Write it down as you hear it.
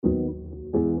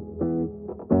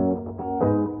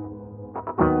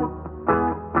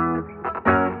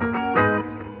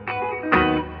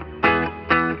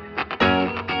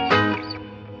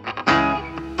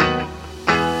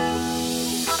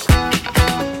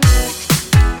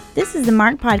This is the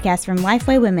Mark Podcast from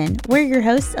Lifeway Women. We're your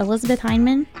hosts, Elizabeth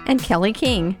Heineman and Kelly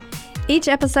King. Each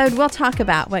episode, we'll talk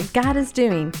about what God is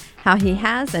doing, how He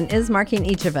has and is marking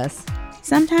each of us.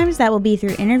 Sometimes that will be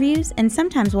through interviews, and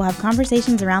sometimes we'll have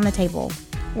conversations around the table.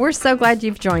 We're so glad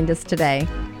you've joined us today.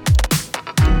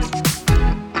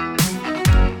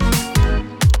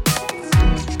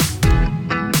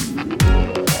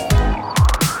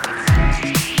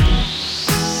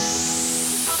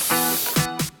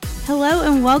 Hello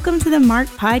and welcome to the Mark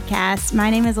Podcast.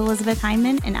 My name is Elizabeth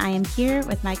Heineman, and I am here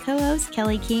with my co-host,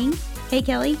 Kelly King. Hey,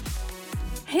 Kelly.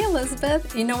 Hey,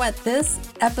 Elizabeth. You know what? This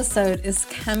episode is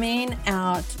coming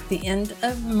out the end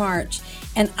of March,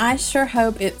 and I sure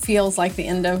hope it feels like the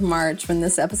end of March when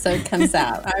this episode comes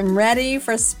out. I'm ready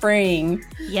for spring.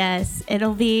 Yes,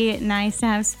 it'll be nice to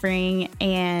have spring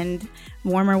and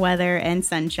warmer weather and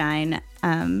sunshine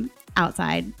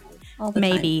outside.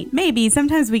 Maybe.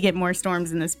 Sometimes we get more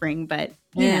storms in the spring, but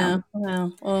you know.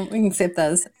 Well, we can skip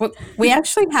those. We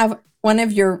actually have one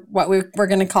of what we're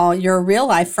going to call your real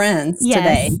life friends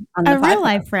today. On the podcast. Real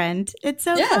life friend. It's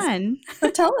so fun. So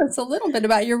tell us a little bit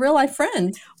about your real life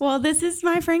friend. Well, this is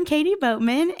my friend Katie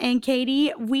Boatman. And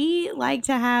Katie, we like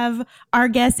to have our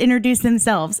guests introduce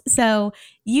themselves. So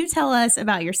you tell us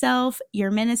about yourself,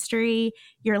 your ministry,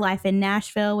 your life in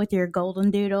Nashville with your Golden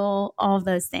Doodle, all of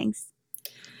those things.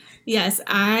 Yes,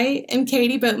 I am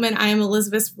Katie Boatman. I am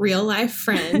Elizabeth's real life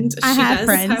friend. I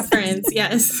have friends,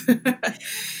 yes.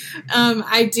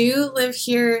 I do live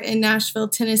here in Nashville,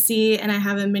 Tennessee, and I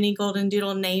have a mini Golden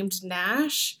Doodle named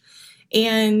Nash.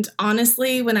 And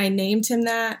honestly, when I named him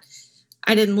that,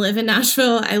 I didn't live in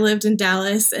Nashville. I lived in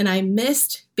Dallas, and I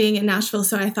missed being in Nashville.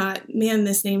 So I thought, man,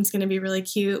 this name's going to be really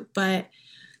cute. But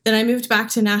then I moved back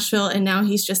to Nashville, and now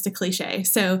he's just a cliche.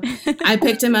 So I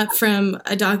picked him up from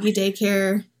a doggy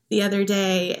daycare the other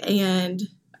day, and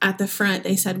at the front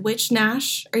they said, "Which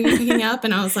Nash are you picking up?"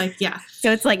 And I was like, yeah.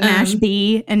 So it's like Nash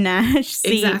B and Nash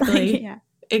C. Exactly.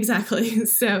 Exactly.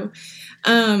 So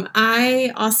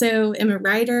I also am a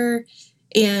writer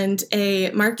and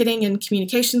a marketing and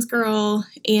communications girl,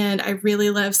 and I really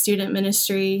love student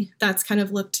ministry. That's kind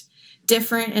of looked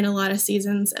different in a lot of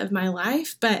seasons of my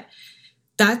life, but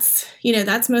that's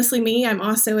mostly me. I'm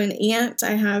also an aunt.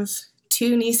 I have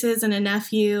 2 nieces and a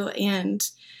nephew, and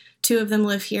 2 of them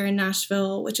live here in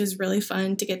Nashville, which is really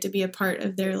fun to get to be a part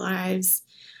of their lives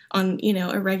on,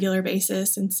 a regular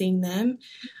basis and seeing them.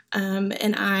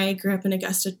 And I grew up in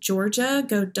Augusta, Georgia.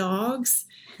 Go Dogs.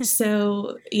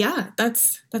 So yeah,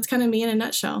 that's kind of me in a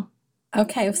nutshell.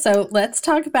 Okay, so let's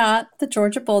talk about the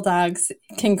Georgia Bulldogs.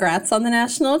 Congrats on the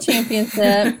national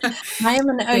championship. I am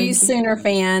an OU Sooner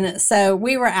fan, so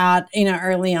we were out,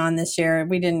 early on this year.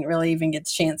 We didn't really even get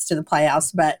the chance to the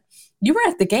playoffs, but you were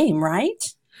at the game,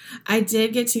 right? I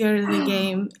did get to go to the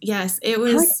game. Yes, it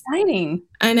was how exciting.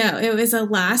 I know. It was a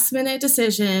last-minute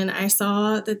decision. I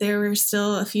saw that there were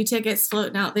still a few tickets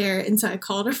floating out there, and so I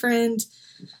called a friend,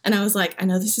 and I was like, I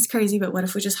know this is crazy, but what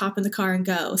if we just hop in the car and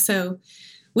go? So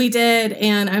we did,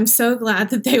 and I'm so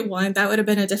glad that they won. That would have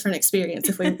been a different experience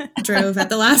if we drove at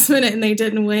the last minute and they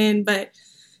didn't win. But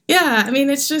yeah, I mean,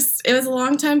 it was a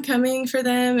long time coming for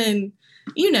them. And,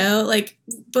 like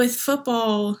with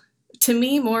football, to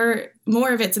me, more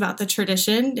of it's about the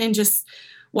tradition and just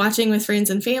watching with friends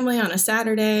and family on a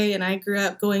Saturday. And I grew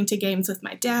up going to games with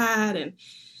my dad and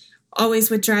always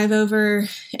would drive over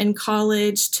in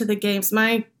college to the games.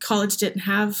 My college didn't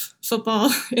have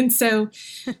football, and so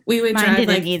we would Mine drive.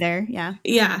 Didn't either. Yeah.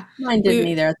 Yeah. Mine didn't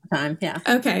either at the time. Yeah.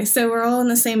 Okay, so we're all in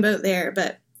the same boat there,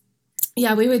 but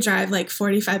yeah, we would drive like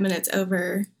 45 minutes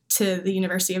over to the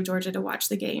University of Georgia to watch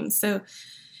the games. So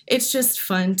it's just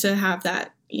fun to have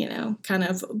that, kind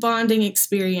of bonding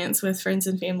experience with friends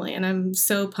and family. And I'm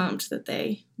so pumped that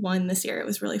they won this year. It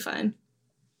was really fun.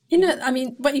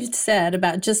 What you said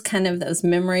about just kind of those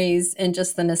memories and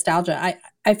just the nostalgia,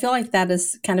 I feel like that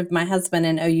is kind of my husband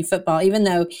in OU football. Even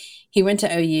though he went to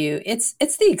OU, it's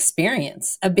the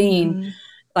experience of being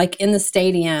like in the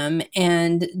stadium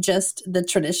and just the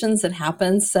traditions that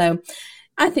happen. So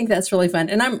I think that's really fun,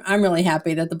 and I'm really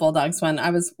happy that the Bulldogs won.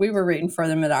 We were rooting for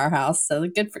them at our house, so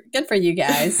good for you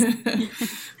guys.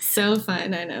 So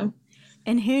fun, I know.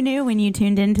 And who knew when you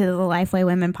tuned into the Lifeway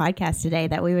Women podcast today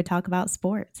that we would talk about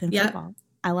sports and football?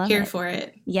 I love it. Here for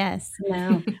it. Yes.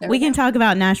 No, we can talk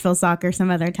about Nashville soccer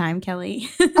some other time, Kelly.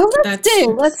 Oh,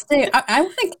 let's do. I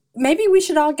think maybe we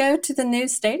should all go to the new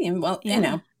stadium. Well,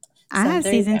 I have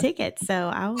season tickets, so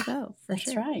I will go for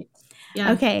sure. That's right.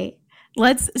 Yeah. Okay.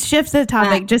 Let's shift the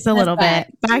topic just a little bit.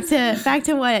 Back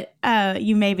to what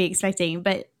you may be expecting.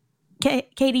 But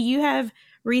Katie, you have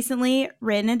recently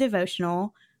written a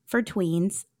devotional for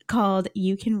tweens called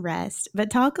You Can Rest.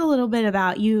 But talk a little bit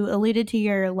about, you alluded to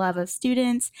your love of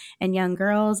students and young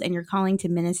girls and your calling to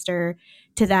minister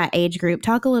to that age group.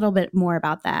 Talk a little bit more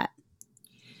about that.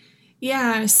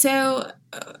 Yeah. So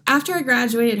after I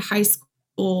graduated high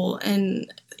school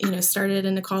and, started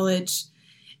into college,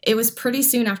 it was pretty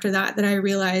soon after that I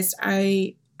realized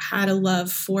I had a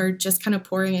love for just kind of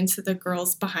pouring into the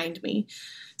girls behind me.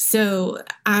 So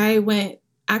I went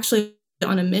actually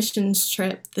on a missions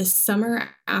trip this summer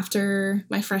after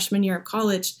my freshman year of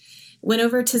college, went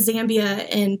over to Zambia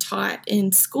and taught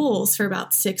in schools for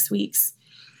about 6 weeks.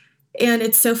 And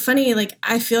it's so funny, like,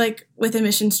 I feel like with a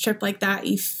missions trip like that,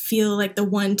 you feel like the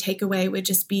one takeaway would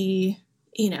just be,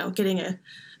 getting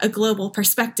a global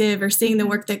perspective or seeing the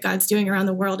work that God's doing around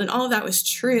the world. And all of that was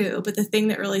true. But the thing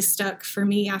that really stuck for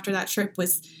me after that trip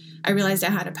was I realized I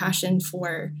had a passion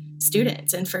for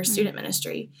students and for student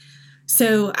ministry.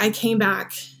 So I came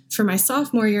back for my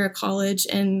sophomore year of college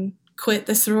and quit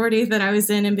the sorority that I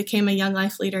was in and became a Young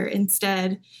Life leader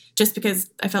instead, just because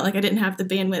I felt like I didn't have the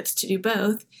bandwidth to do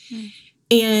both.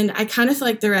 And I kind of feel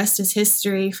like the rest is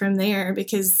history from there,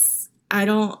 because I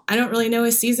don't really know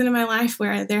a season in my life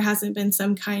where there hasn't been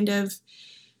some kind of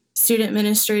student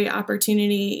ministry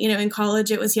opportunity. In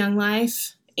college it was Young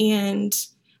Life, and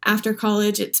after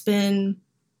college it's been,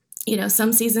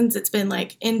 some seasons it's been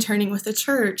like interning with a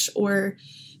church or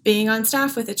being on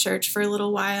staff with a church for a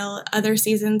little while. Other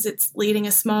seasons it's leading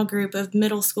a small group of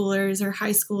middle schoolers or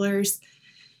high schoolers.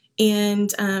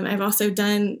 And I've also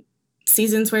done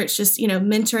seasons where it's just,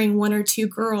 mentoring one or two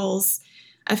girls.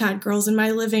 I've had girls in my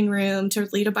living room to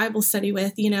lead a Bible study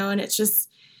with, and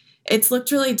it's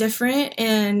looked really different,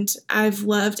 and I've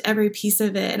loved every piece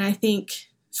of it. And I think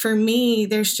for me,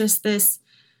 there's just this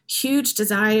huge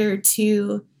desire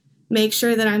to make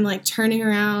sure that I'm like turning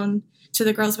around to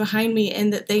the girls behind me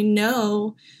and that they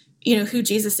know, who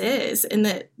Jesus is. And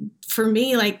that for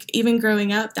me, like even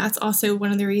growing up, that's also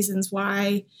one of the reasons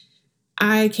why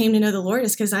I came to know the Lord,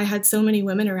 is because I had so many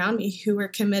women around me who were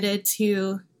committed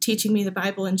to teaching me the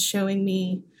Bible and showing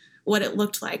me what it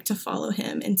looked like to follow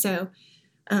him. And so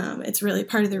it's really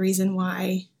part of the reason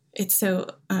why it's so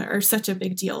or such a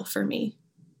big deal for me.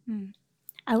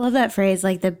 I love that phrase,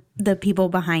 like the people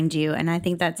behind you. And I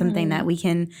think that's something that we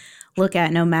can look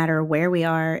at no matter where we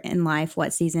are in life,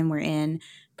 what season we're in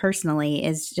personally,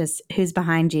 is just who's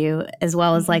behind you, as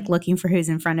well as like looking for who's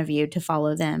in front of you to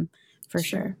follow them for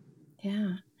sure.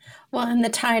 Yeah. Well, in the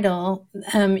title,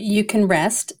 You Can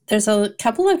Rest, there's a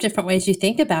couple of different ways you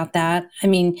think about that. I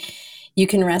mean, you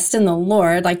can rest in the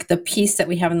Lord, like the peace that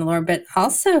we have in the Lord, but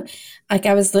also, like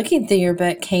I was looking through your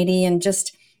book, Katie, and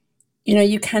just,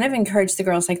 you kind of encourage the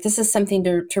girls, like this is something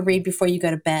to read before you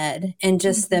go to bed, and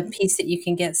just the peace that you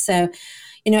can get. So,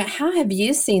 how have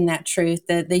you seen that truth,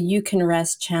 the You Can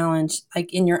Rest challenge,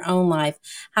 like in your own life?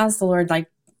 How's the Lord like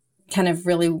kind of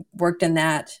really worked in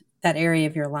that area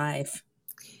of your life?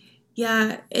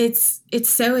 Yeah, it's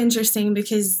so interesting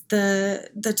because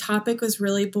the topic was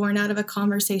really born out of a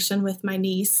conversation with my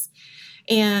niece,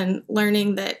 and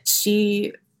learning that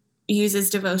she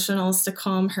uses devotionals to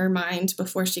calm her mind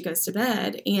before she goes to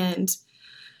bed. And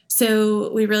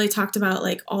so we really talked about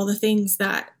like all the things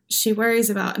that she worries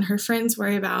about and her friends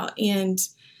worry about. And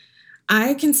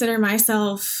I consider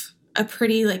myself a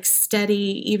pretty like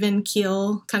steady, even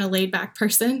keel, kind of laid back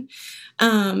person.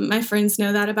 My friends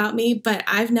know that about me, but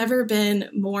I've never been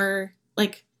more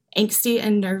like angsty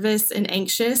and nervous and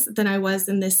anxious than I was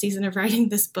in this season of writing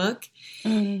this book.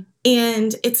 And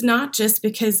it's not just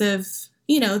because of,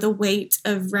 the weight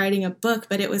of writing a book,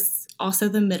 but it was also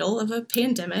the middle of a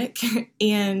pandemic.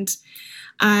 And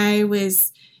I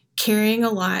was carrying a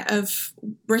lot of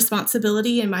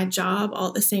responsibility in my job all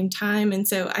at the same time. And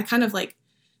so I kind of like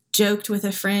joked with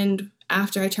a friend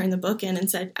after I turned the book in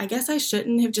and said, I guess I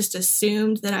shouldn't have just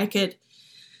assumed that I could,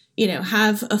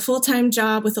 have a full-time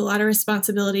job with a lot of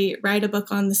responsibility, write a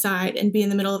book on the side, and be in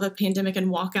the middle of a pandemic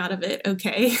and walk out of it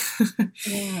okay.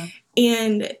 Yeah.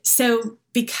 And so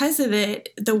because of it,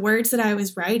 the words that I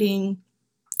was writing,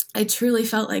 I truly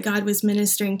felt like God was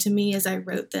ministering to me as I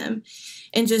wrote them,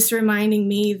 and just reminding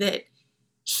me that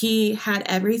he had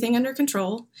everything under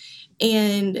control,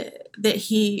 and that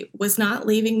he was not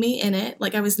leaving me in it.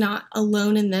 Like I was not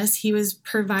alone in this. He was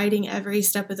providing every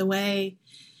step of the way.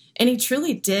 And he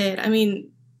truly did. I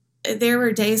mean, there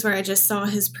were days where I just saw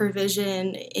his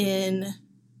provision in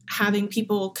having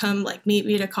people come like meet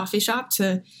me at a coffee shop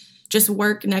to just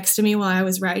work next to me while I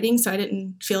was writing, so I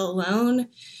didn't feel alone.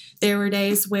 There were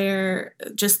days where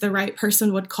just the right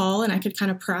person would call and I could kind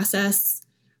of process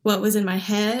what was in my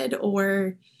head,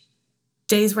 or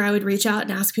days where I would reach out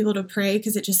and ask people to pray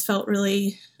because it just felt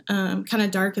really kind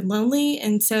of dark and lonely.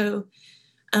 And so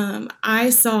I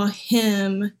saw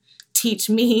him teach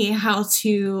me how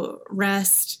to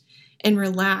rest and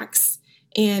relax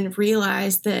and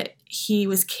realize that he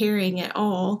was carrying it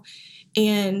all.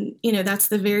 And, that's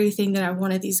the very thing that I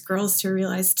wanted these girls to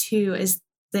realize too, is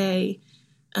they,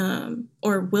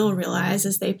 or will realize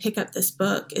as they pick up this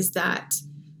book, is that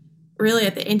really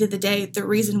at the end of the day, the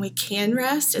reason we can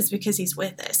rest is because he's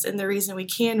with us. And the reason we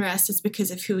can rest is because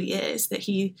of who he is, that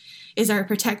he is our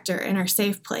protector and our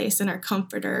safe place and our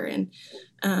comforter.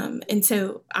 And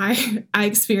so I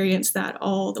experienced that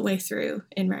all the way through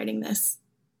in writing this.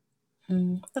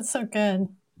 That's so good.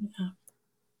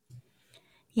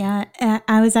 Yeah.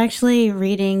 I was actually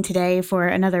reading today for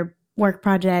another work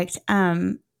project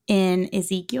in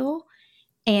Ezekiel.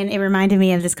 And it reminded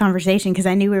me of this conversation because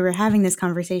I knew we were having this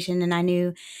conversation, and I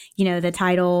knew, the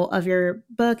title of your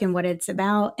book and what it's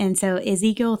about. And so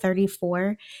Ezekiel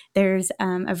 34, there's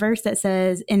a verse that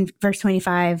says in verse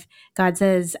 25, God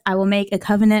says, I will make a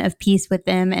covenant of peace with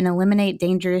them and eliminate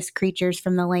dangerous creatures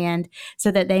from the land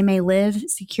so that they may live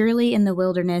securely in the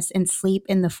wilderness and sleep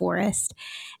in the forest.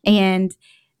 And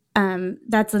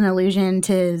that's an allusion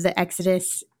to the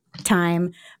Exodus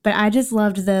time. But I just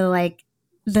loved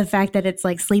the fact that it's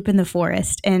like sleep in the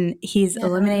forest, and he's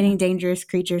eliminating dangerous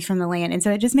creatures from the land. And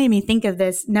so it just made me think of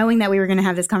this, knowing that we were going to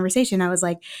have this conversation. I was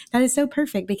like, that is so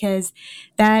perfect, because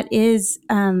that is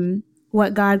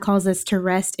what God calls us to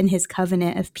rest in his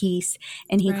covenant of peace.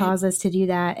 And he calls us to do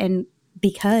that. And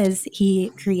because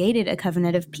he created a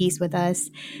covenant of peace with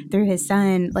us through his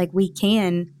son, like we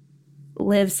can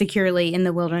live securely in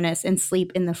the wilderness and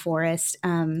sleep in the forest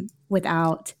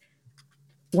without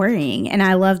worrying. And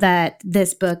I love that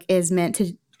this book is meant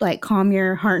to calm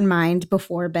your heart and mind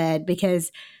before bed, because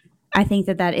I think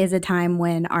that is a time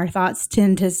when our thoughts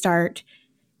tend to start,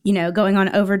 going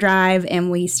on overdrive, and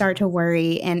we start to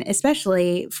worry. And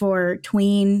especially for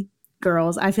tween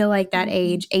girls, I feel like that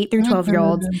age, 8 through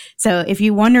 12-year-olds. So if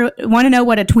you want to know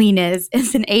what a tween is,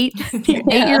 it's an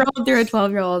 8-year-old through a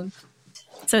 12-year-old.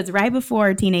 So it's right before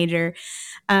a teenager.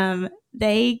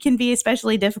 They can be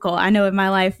especially difficult. I know in my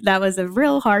life that was a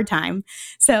real hard time.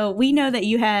 So we know that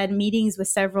you had meetings with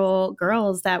several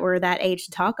girls that were that age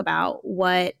to talk about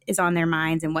what is on their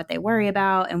minds and what they worry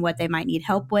about and what they might need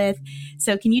help with.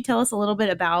 So can you tell us a little bit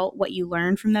about what you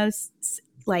learned from those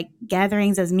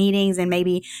gatherings, those meetings, and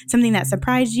maybe something that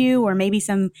surprised you, or maybe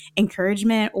some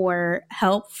encouragement or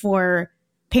help for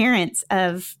parents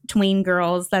of tween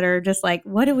girls that are just like,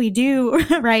 what do we do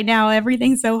right now?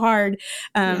 Everything's so hard.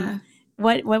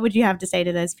 What would you have to say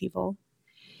to those people?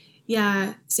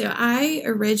 Yeah. So I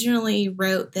originally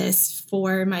wrote this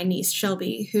for my niece,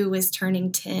 Shelby, who was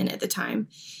turning 10 at the time.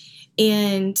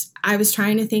 And I was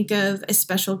trying to think of a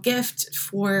special gift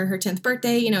for her 10th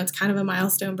birthday. It's kind of a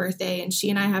milestone birthday, and she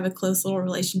and I have a close little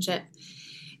relationship.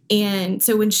 And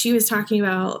so when she was talking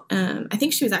about, I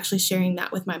think she was actually sharing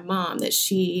that with my mom, that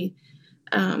she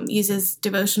uses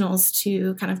devotionals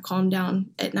to kind of calm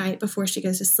down at night before she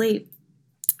goes to sleep.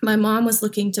 My mom was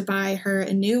looking to buy her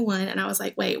a new one, and I was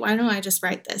like, wait, why don't I just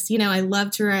write this? I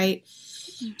love to write.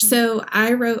 Mm-hmm. So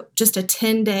I wrote just a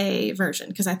 10-day version,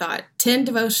 because I thought 10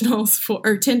 devotions for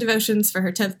her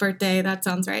 10th birthday. That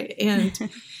sounds right. And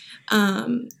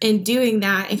in doing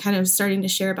that and kind of starting to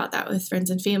share about that with friends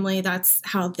and family, that's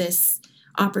how this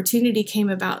opportunity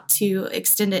came about to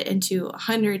extend it into a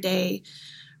 100-day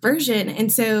version.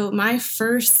 And so my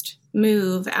first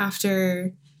move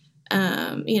after,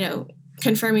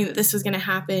 confirming that this was going to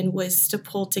happen was to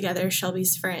pull together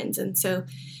Shelby's friends. And so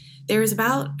there was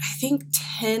about, I think,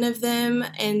 10 of them,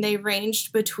 and they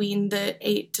ranged between the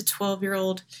 8 to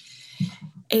 12-year-old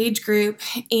age group.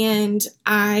 And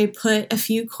I put a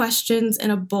few questions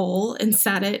in a bowl and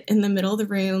sat it in the middle of the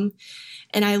room.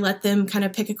 And I let them kind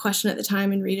of pick a question at the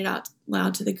time and read it out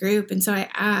loud to the group. And so I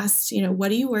asked, what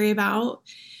do you worry about?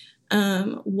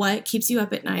 What keeps you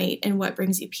up at night? And what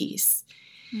brings you peace?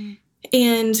 Mm.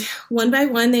 And one by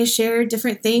one, they shared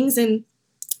different things. And,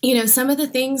 some of the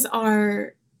things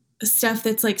are stuff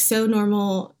that's so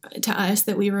normal to us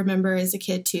that we remember as a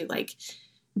kid too, like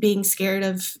being scared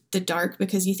of the dark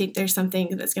because you think there's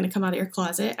something that's going to come out of your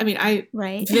closet. I mean, I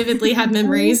vividly have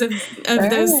memories of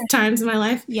those times in my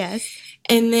life. Yes.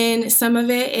 And then some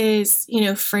of it is,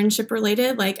 friendship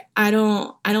related. Like, I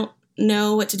don't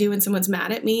know what to do when someone's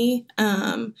mad at me.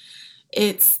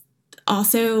 It's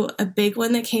also a big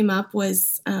one that came up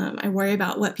was I worry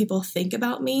about what people think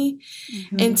about me.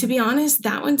 Mm-hmm. And to be honest,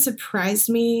 that one surprised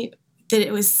me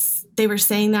that they were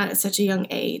saying that at such a young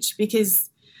age, because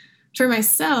for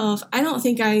myself, I don't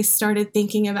think I started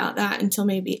thinking about that until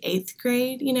maybe 8th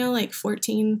grade,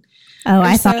 14. Oh,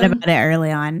 I thought about it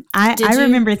early on. I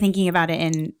remember thinking about it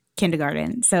in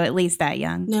kindergarten. So at least that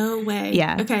young. No way.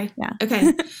 Yeah. Okay. Yeah.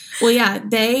 Okay. Well, yeah,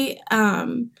 they,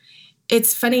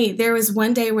 it's funny. There was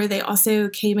one day where they also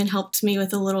came and helped me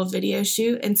with a little video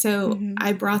shoot. And so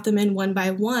I brought them in one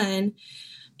by one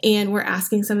and we're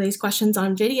asking some of these questions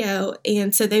on video.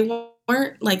 And so they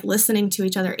weren't like listening to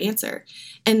each other answer.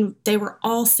 And they were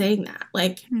all saying that,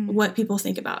 like, what people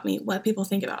think about me, what people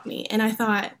think about me. And I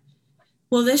thought,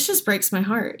 well, this just breaks my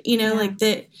heart, you know, like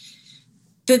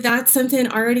that's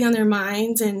something already on their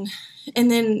minds. And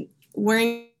then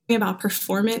worrying about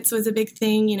performance was a big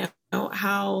thing, you know,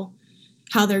 how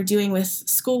they're doing with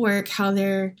schoolwork, how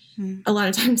they're a lot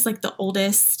of times like the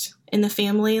oldest in the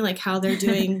family, like how they're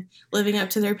doing living up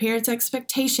to their parents'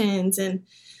 expectations and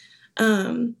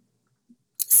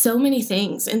so many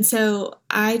things. And so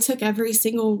I took every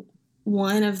single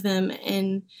one of them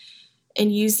and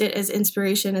used it as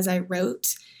inspiration as I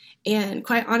wrote. And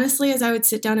quite honestly, as I would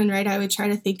sit down and write, I would try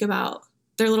to think about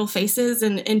their little faces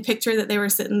and picture that they were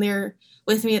sitting there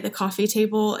with me at the coffee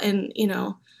table. And, you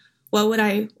know, what would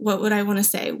I want to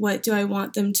say? What do I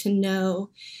want them to know?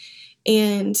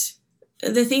 And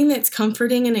the thing that's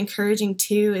comforting and encouraging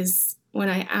too is when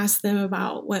I ask them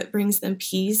about what brings them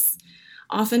peace,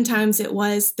 oftentimes it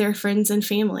was their friends and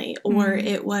family, or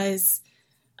it was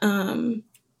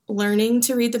learning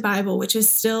to read the Bible, which is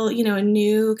still, you know, a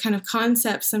new kind of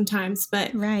concept sometimes,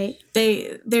 but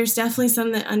there's definitely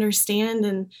some that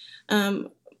understand and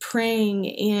praying.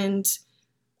 And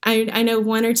I know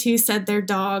one or two said their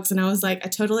dogs, and I was like, I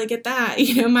totally get that.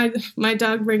 You know, my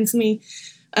dog brings me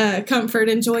comfort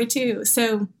and joy too.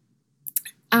 So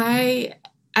I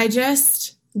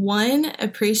just, one,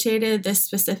 appreciated this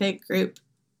specific group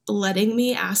letting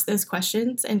me ask those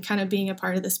questions and kind of being a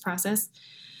part of this process.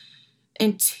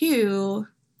 And two,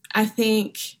 I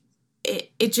think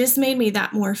it just made me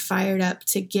that more fired up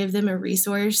to give them a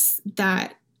resource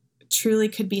that truly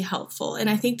could be helpful. And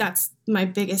I think that's my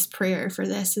biggest prayer for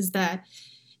this, is that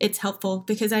it's helpful,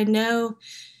 because I know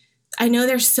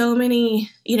there's so many,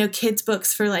 you know, kids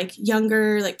books for like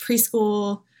younger, like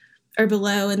preschool or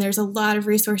below, and there's a lot of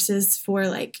resources for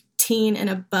like teen and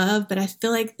above, but I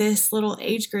feel like this little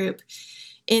age group,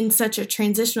 in such a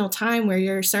transitional time where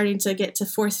you're starting to get to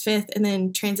 4th, 5th, and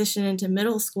then transition into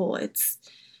middle school, it's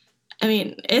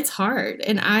hard.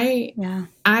 And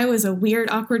I was a weird,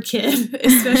 awkward kid,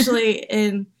 especially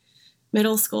in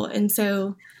middle school. And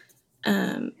so,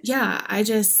 I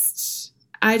just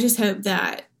hope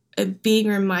that being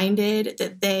reminded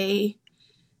that they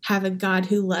have a God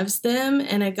who loves them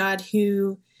and a God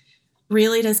who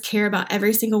really does care about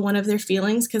every single one of their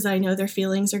feelings, because I know their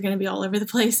feelings are going to be all over the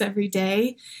place every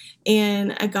day,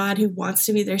 and a God who wants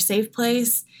to be their safe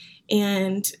place,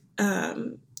 and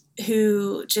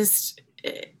who just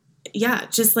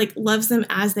like loves them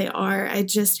as they are. I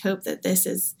just hope that this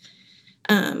is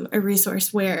a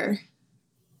resource where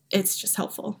it's just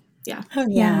helpful. Yeah. Oh,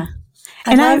 yeah.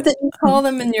 I love that you call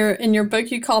them in your book,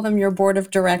 you call them your board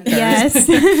of directors. Yes.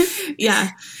 Yeah.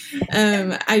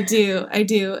 I do.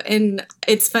 And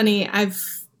it's funny.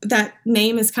 That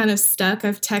name is kind of stuck.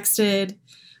 I've texted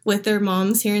with their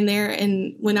moms here and there.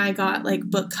 And when I got like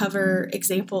book cover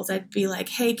examples, I'd be like,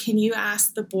 hey, can you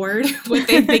ask the board what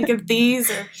they think of these,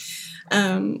 or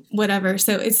whatever.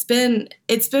 So it's been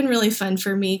really fun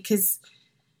for me, because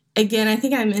again, I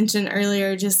think I mentioned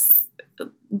earlier, just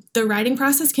the writing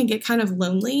process can get kind of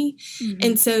lonely.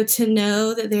 And so to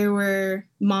know that there were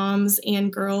moms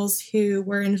and girls who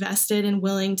were invested and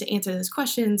willing to answer those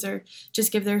questions or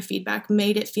just give their feedback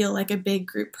made it feel like a big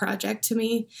group project to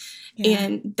me. Yeah.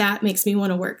 And that makes me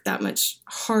want to work that much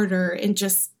harder in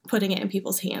just putting it in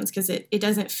people's hands, because it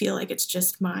doesn't feel like it's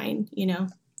just mine, you know?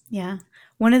 Yeah.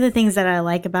 One of the things that I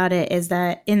like about it is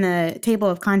that in the table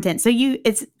of content, so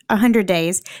it's 100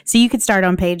 days. So you could start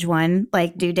on page 1,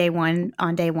 like do day 1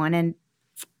 on day 1 and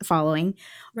following,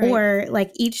 right. Or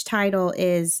like each title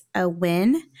is a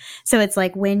win. So it's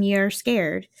like when you're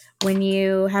scared, when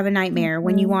you have a nightmare,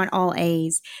 when you want all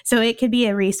A's. So it could be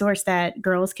a resource that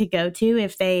girls could go to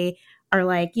if they are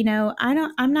like, you know, I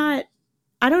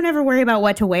don't ever worry about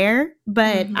what to wear,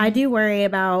 but I do worry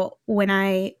about when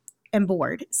I am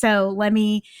bored. So let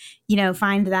me, you know,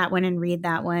 find that one and read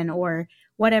that one, or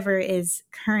whatever is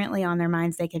currently on their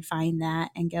minds, they could find that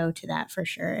and go to that for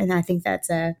sure. And I think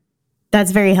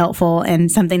that's very helpful and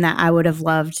something that I would have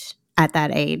loved at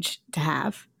that age to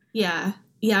have. Yeah.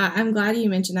 Yeah. I'm glad you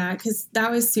mentioned that, because that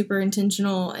was super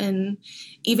intentional. And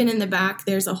even in the back,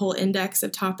 there's a whole index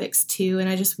of topics too. And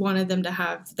I just wanted them to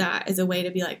have that as a way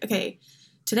to be like, okay,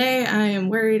 today I am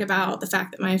worried about the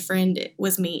fact that my friend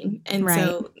was mean. And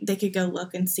so they could go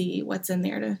look and see what's in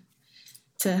there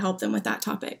to help them with that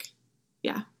topic.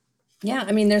 Yeah. Yeah,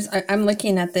 I mean, I'm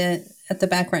looking at the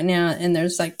back right now, and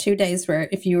there's like 2 days where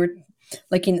if you were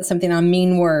looking at something on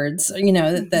mean words,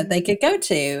 that they could go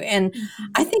to. And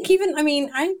I think even, I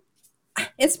mean,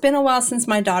 it's been a while since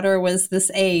my daughter was this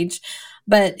age,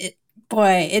 but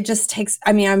boy, it just takes,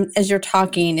 I mean, as you're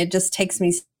talking, it just takes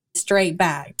me straight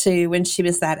back to when she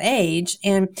was that age.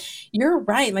 And you're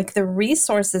right, like the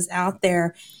resources out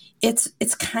there,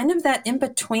 it's kind of that in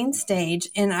between stage.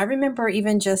 And I remember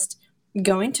even just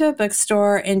going to a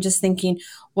bookstore and just thinking,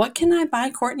 what can I buy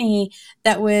Courtney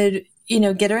that would,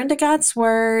 get her into God's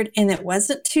word, and it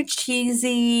wasn't too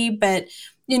cheesy, but,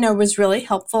 was really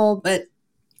helpful. But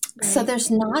so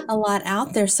there's not a lot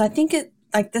out there. So I think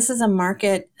this is a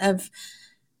market of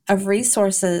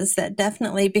resources that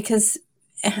definitely, because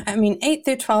I mean, 8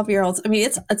 through 12-year-olds, I mean,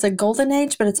 it's a golden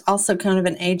age, but it's also kind of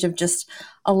an age of just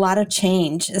a lot of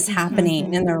change is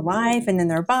happening in their life and in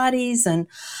their bodies and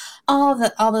all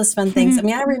those fun things. I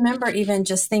mean, I remember even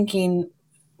just thinking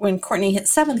when Courtney hit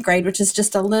 7th grade, which is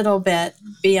just a little bit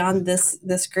beyond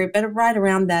this group, but right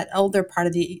around that older part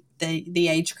of the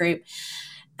age group.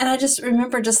 And I just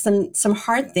remember just some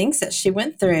hard things that she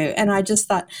went through. And I just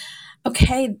thought,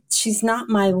 okay, she's not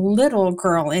my little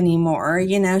girl anymore.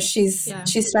 She's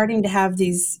starting to have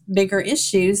these bigger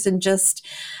issues and just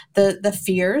the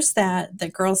fears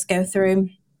that girls go through.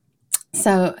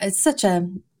 So it's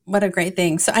what a great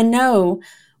thing. So I know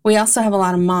we also have a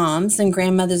lot of moms and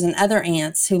grandmothers and other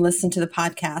aunts who listen to the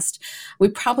podcast. We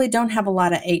probably don't have a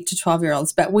lot of 8 to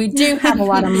 12-year-olds, but we do have a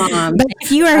lot of moms. But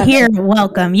if you are here,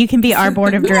 welcome. You can be our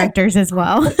board of directors as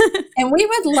well. And we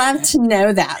would love to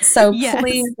know that. So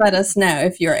please let us know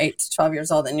if you're 8 to 12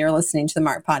 years old and you're listening to the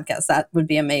Mark podcast. That would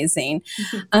be amazing.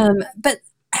 But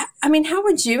I mean, how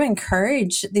would you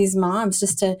encourage these moms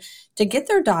just to get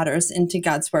their daughters into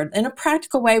God's word in a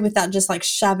practical way without just like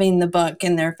shoving the book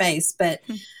in their face? But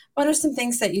what are some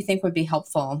things that you think would be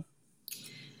helpful?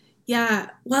 Yeah,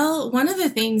 well, one of the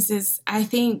things is I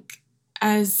think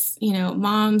as,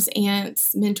 moms,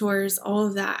 aunts, mentors, all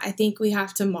of that, I think we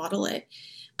have to model it.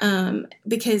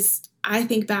 Because I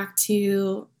think back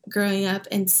to growing up,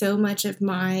 and so much of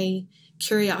my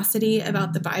curiosity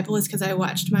about the Bible is because I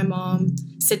watched my mom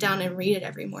sit down and read it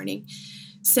every morning.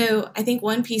 So I think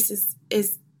one piece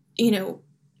is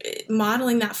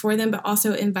modeling that for them, but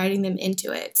also inviting them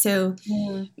into it. So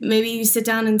maybe you sit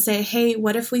down and say, hey,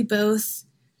 what if we both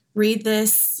read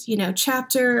this,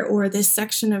 chapter or this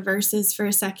section of verses for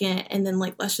a second, and then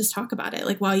let's just talk about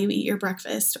it, while you eat your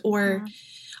breakfast. Or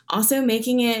also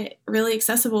making it really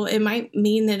accessible. It might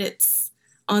mean that it's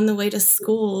on the way to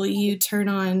school, you turn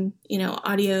on,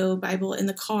 audio Bible in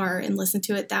the car and listen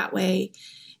to it that way,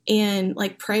 and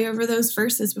pray over those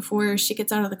verses before she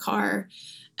gets out of the car.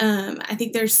 I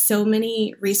think there's so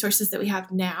many resources that we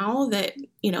have now that,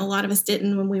 a lot of us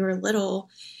didn't when we were little.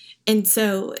 And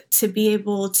so to be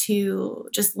able to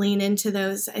just lean into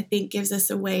those, I think gives us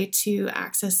a way to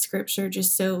access scripture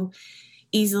just so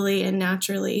easily and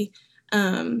naturally.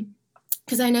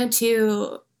 Because I know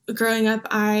too, growing up,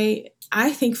 I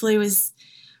thankfully was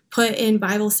put in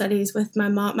Bible studies with my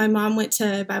mom. My mom went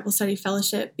to Bible Study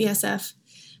Fellowship, BSF,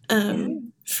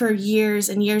 for years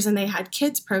and years, and they had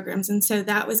kids programs. And so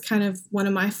that was kind of one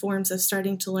of my forms of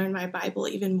starting to learn my Bible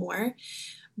even more.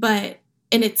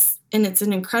 And it's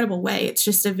an incredible way. It's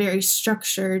just a very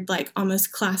structured,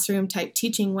 almost classroom type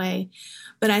teaching way.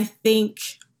 But I think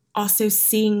also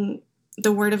seeing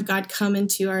the Word of God come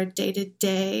into our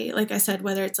day-to-day, like I said,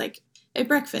 whether it's at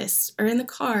breakfast or in the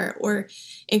car or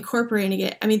incorporating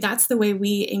it. I mean, that's the way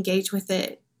we engage with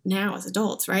it now as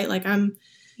adults, right?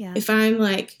 If I'm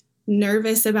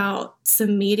nervous about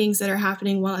some meetings that are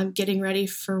happening while I'm getting ready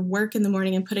for work in the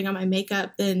morning and putting on my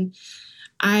makeup, then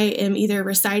I am either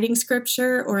reciting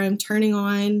scripture or I'm turning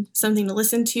on something to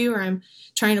listen to, or I'm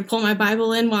trying to pull my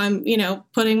Bible in while I'm,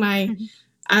 putting my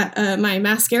my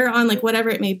mascara on, whatever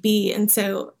it may be. And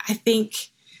so I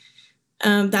think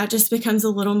that just becomes a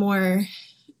little more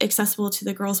accessible to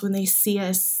the girls when they see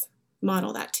us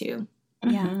model that too.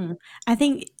 Yeah. I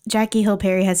think Jackie Hill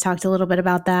Perry has talked a little bit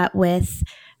about that with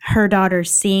her daughter,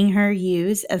 seeing her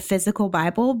use a physical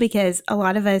Bible, because a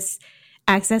lot of us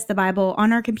access the Bible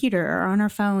on our computer or on our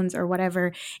phones or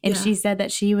whatever. And she said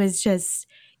that she was just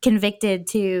convicted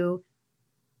to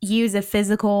use a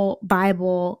physical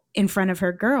Bible in front of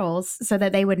her girls so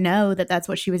that they would know that that's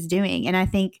what she was doing. And I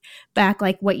think back,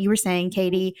 what you were saying,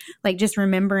 Katie, just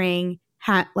remembering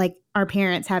our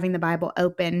parents having the Bible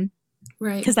open.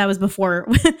 Right. Because that was before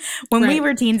when we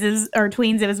were teens or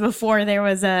tweens, it was before there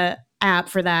was a app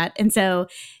for that. And so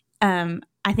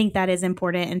I think that is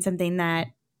important and something that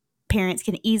parents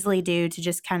can easily do to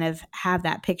just kind of have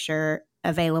that picture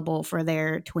available for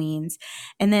their tweens.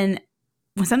 And then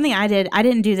something I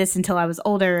didn't do this until I was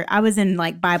older. I was in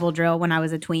like Bible drill when I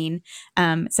was a tween.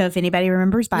 So if anybody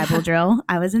remembers Bible drill,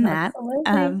 I was in that.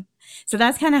 So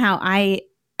that's kind of how I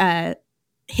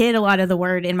hid a lot of the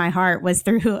word in my heart, was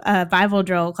through Bible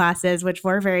drill classes, which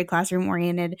were very classroom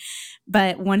oriented.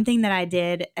 But one thing that I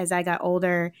did as I got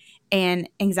older, and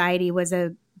anxiety was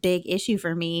a big issue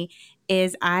for me,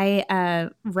 is I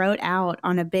wrote out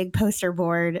on a big poster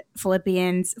board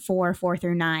Philippians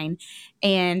 4:4-9,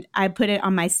 and I put it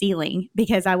on my ceiling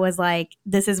because I was like,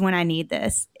 this is when I need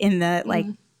this, in the like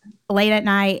late at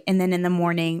night, and then in the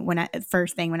morning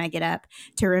first thing when I get up,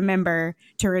 to remember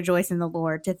to rejoice in the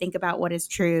Lord, to think about what is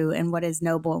true and what is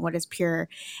noble and what is pure.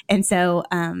 And so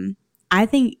I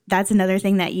think that's another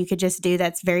thing that you could just do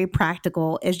that's very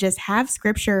practical, is just have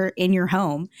scripture in your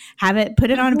home. Have it,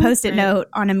 put it on a Post-it note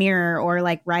on a mirror, or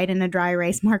like write in a dry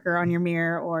erase marker on your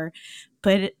mirror, or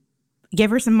give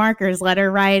her some markers, let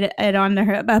her write it on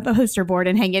a poster board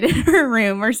and hang it in her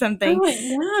room or something. Oh,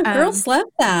 yeah, girls love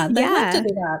that. They love to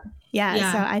do that.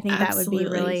 Yeah, so I think that would be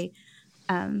really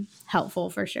helpful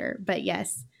for sure. But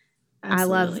yes,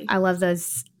 absolutely. I love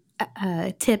those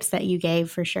tips that you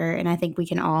gave for sure, and I think we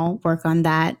can all work on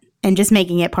that, and just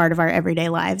making it part of our everyday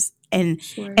lives, and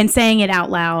saying it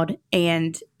out loud,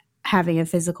 and having a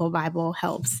physical Bible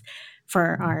helps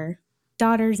for our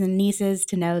daughters and nieces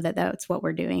to know that that's what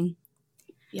we're doing.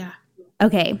 Yeah.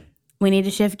 Okay, we need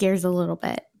to shift gears a little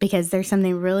bit, because there's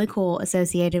something really cool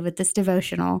associated with this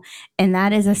devotional, and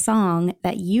that is a song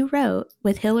that you wrote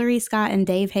with Hillary Scott and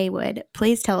Dave Haywood.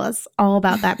 Please tell us all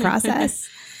about that process.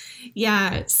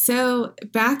 Yeah. So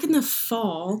back in the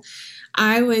fall,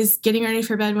 I was getting ready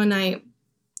for bed one night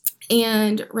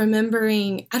and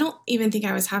remembering, I don't even think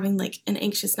I was having like an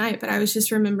anxious night, but I was just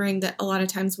remembering that a lot of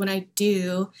times when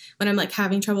I'm like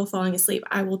having trouble falling asleep,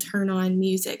 I will turn on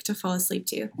music to fall asleep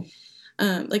to.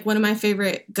 Like one of my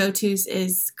favorite go-tos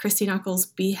is Christy Knuckles'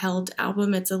 Be Held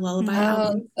album. It's a lullaby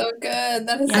album. So good.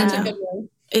 That is such a good one.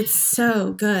 It's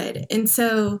so good. And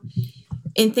so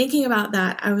in thinking about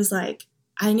that, I was like,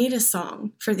 I need a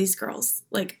song for these girls.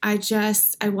 Like, I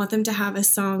want them to have a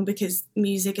song, because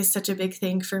music is such a big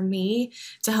thing for me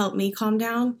to help me calm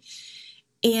down.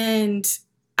 And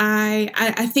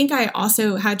I think I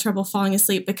also had trouble falling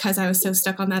asleep because I was so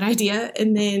stuck on that idea.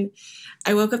 And then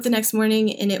I woke up the next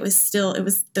morning and it was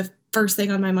the first thing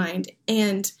on my mind.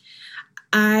 And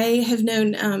I have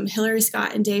known Hillary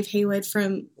Scott and Dave Haywood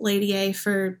from Lady A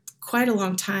for quite a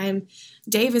long time.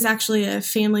 Dave is actually a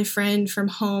family friend from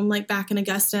home, like back in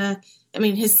Augusta. I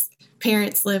mean, his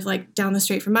parents live like down the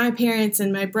street from my parents,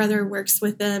 and my brother works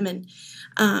with them.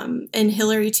 And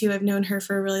Hillary too, I've known her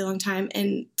for a really long time.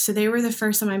 And so they were the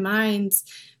first on my mind,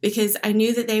 because I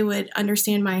knew that they would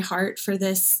understand my heart for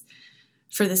this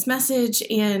message.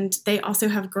 And they also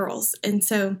have girls. And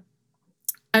so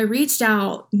I reached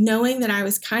out knowing that I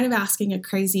was kind of asking a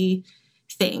crazy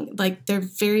thing. Like, they're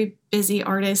very busy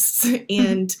artists,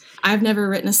 and I've never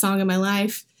written a song in my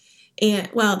life. And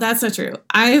well, that's not true.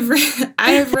 I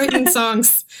have written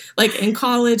songs like in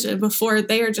college and before.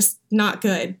 They are just not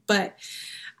good. But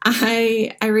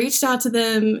I reached out to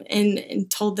them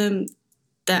and told them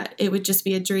that it would just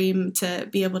be a dream to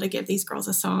be able to give these girls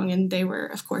a song. And they were,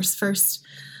 of course, first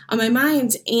on my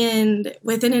mind. And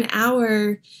within an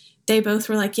hour, they both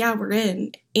were like, yeah, we're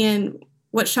in. And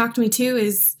what shocked me too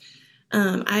is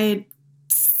I had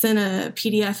sent a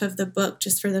PDF of the book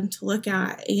just for them to look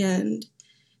at. And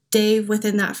Dave,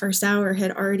 within that first hour,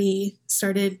 had already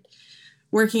started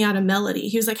working out a melody.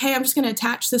 He was like, hey, I'm just going to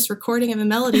attach this recording of a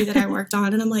melody that I worked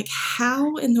on. And I'm like,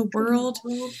 how in the world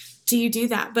do you do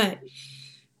that? But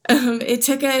it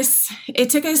took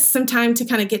us some time to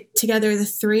kind of get together, the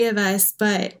three of us,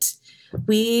 but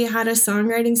we had a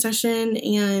songwriting session.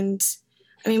 And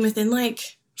I mean, within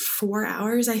like 4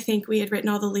 hours, I think we had written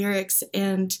all the lyrics,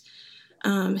 and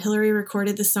Hillary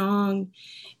recorded the song,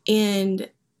 and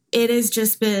it has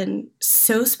just been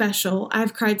so special.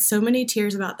 I've cried so many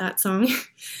tears about that song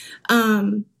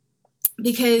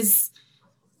because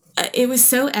it was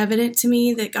so evident to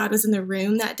me that God was in the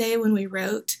room that day when we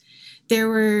wrote.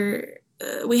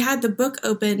 We had the book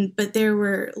open, but there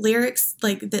were lyrics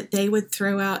like that they would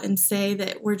throw out and say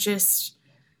that were just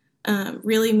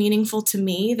really meaningful to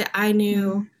me, that I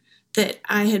knew that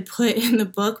I had put in the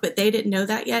book, but they didn't know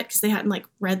that yet because they hadn't like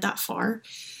read that far.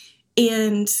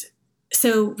 And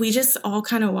so we just all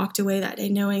kind of walked away that day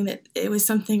knowing that it was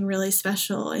something really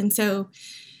special. And so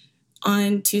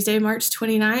on Tuesday, March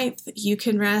 29th, You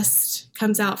Can Rest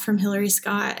comes out from Hillary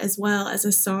Scott, as well as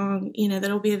a song,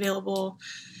 that'll be available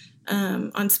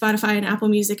on Spotify and Apple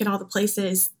Music and all the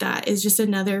places. That is just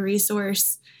another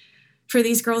resource for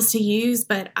these girls to use,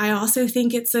 but I also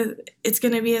think it's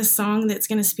going to be a song that's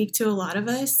going to speak to a lot of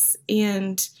us.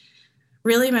 And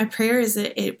really my prayer is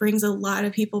that it brings a lot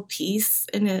of people peace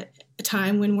in a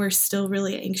time when we're still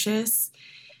really anxious.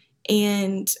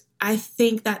 And I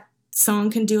think that song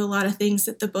can do a lot of things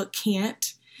that the book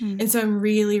can't. And so I'm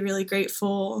really, really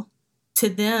grateful to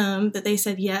them that they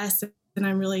said yes. And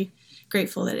I'm really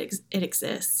grateful that it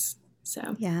exists.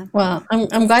 So, yeah. Well,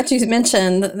 I'm glad you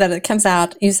mentioned that it comes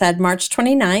out. You said March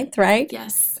 29th, right?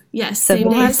 Yes. Yes.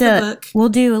 So we'll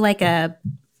do like a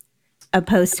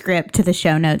postscript to the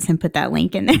show notes and put that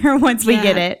link in there once we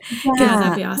get it. Yeah,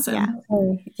 that'd be awesome.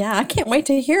 Yeah. I can't wait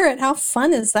to hear it. How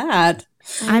fun is that?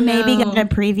 I maybe got a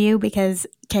preview because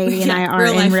Katie and I are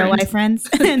in real life friends.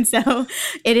 And so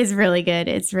it is really good.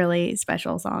 It's really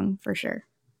special song for sure.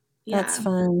 Yeah. That's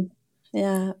fun.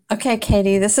 Yeah. Okay,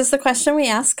 Katie, this is the question we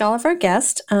ask all of our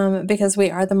guests because we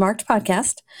are the Marked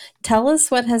Podcast. Tell us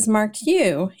what has marked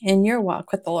you in your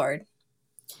walk with the Lord.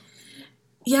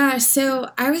 Yeah, so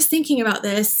I was thinking about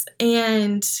this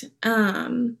and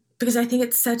because I think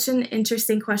it's such an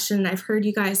interesting question. I've heard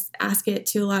you guys ask it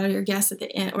to a lot of your guests at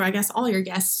the end, or I guess all your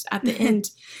guests at the end.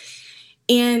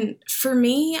 And for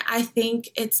me, I think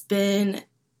it's been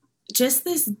just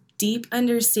this deep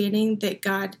understanding that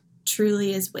God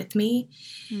truly is with me.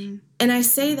 And I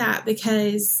say that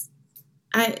because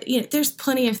there's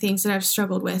plenty of things that I've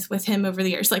struggled with him over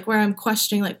the years, like where I'm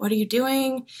questioning, like, what are you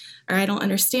doing? Or I don't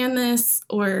understand this,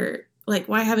 or like,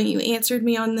 why haven't you answered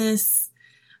me on this?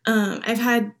 I've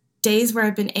had days where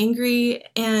I've been angry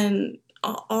and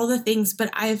all the things,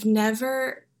 but I've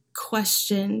never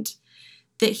questioned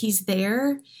that he's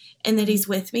there and that he's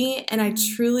with me. And I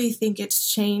truly think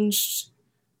it's changed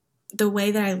the way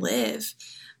that I live.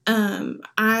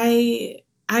 I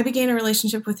began a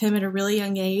relationship with him at a really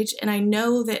young age, and I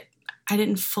know that I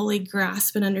didn't fully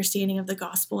grasp an understanding of the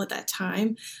gospel at that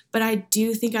time, but I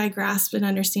do think I grasped an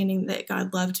understanding that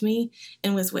God loved me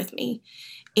and was with me.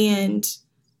 And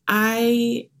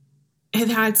I have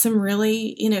had some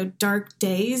really, dark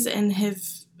days and have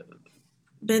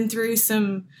been through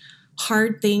some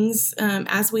hard things,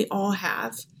 as we all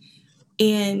have.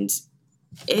 And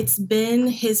it's been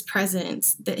his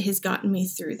presence that has gotten me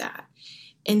through that.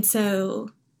 And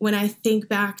so when I think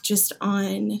back just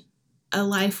on a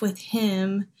life with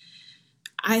him,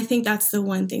 I think that's the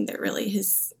one thing that really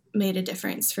has made a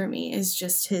difference for me is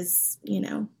just his,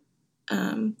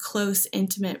 close,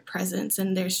 intimate presence.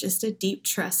 And there's just a deep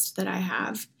trust that I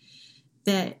have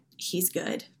that he's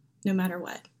good no matter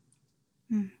what.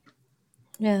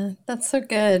 Yeah, that's so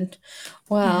good.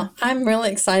 Well, I'm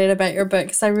really excited about your book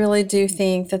because I really do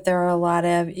think that there are a lot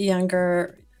of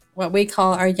younger, what we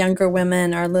call our younger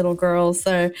women, our little girls.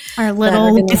 Our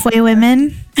little Lifeway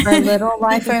women. Our little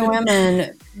Lifeway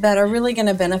women that are really going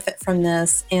to benefit from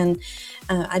this. And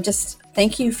I just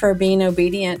thank you for being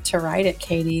obedient to write it,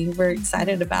 Katie. We're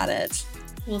excited about it.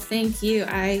 Well, thank you.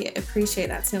 I appreciate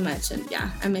that so much. And yeah,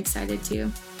 I'm excited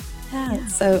too. Yeah.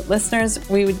 So listeners,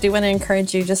 we do want to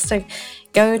encourage you just to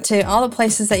go to all the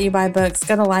places that you buy books.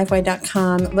 Go to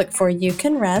Lifeway.com, look for You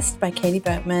Can Rest by Katie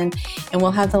Boatman, and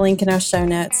we'll have the link in our show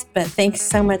notes. But thanks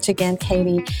so much again,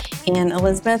 Katie. And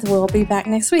Elizabeth, we'll be back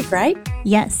next week, right?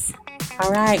 Yes.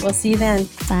 All right. We'll see you then.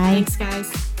 Bye. Thanks,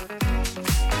 guys.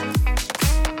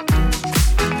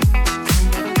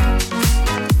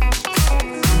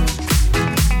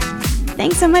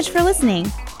 Thanks so much for listening.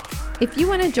 If you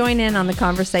want to join in on the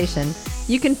conversation,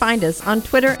 you can find us on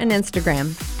Twitter and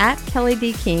Instagram at Kelly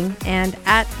D. King and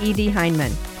at E.D.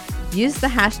 Heineman. Use the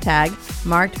hashtag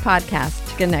 #MarkedPodcast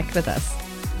to connect with us.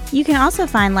 You can also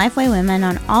find Lifeway Women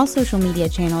on all social media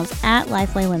channels at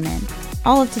Lifeway Women.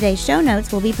 All of today's show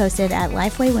notes will be posted at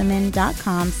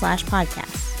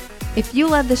lifewaywomen.com/podcast. If you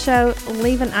love the show,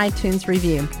 leave an iTunes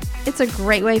review. It's a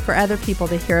great way for other people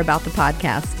to hear about the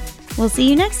podcast. We'll see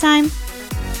you next time.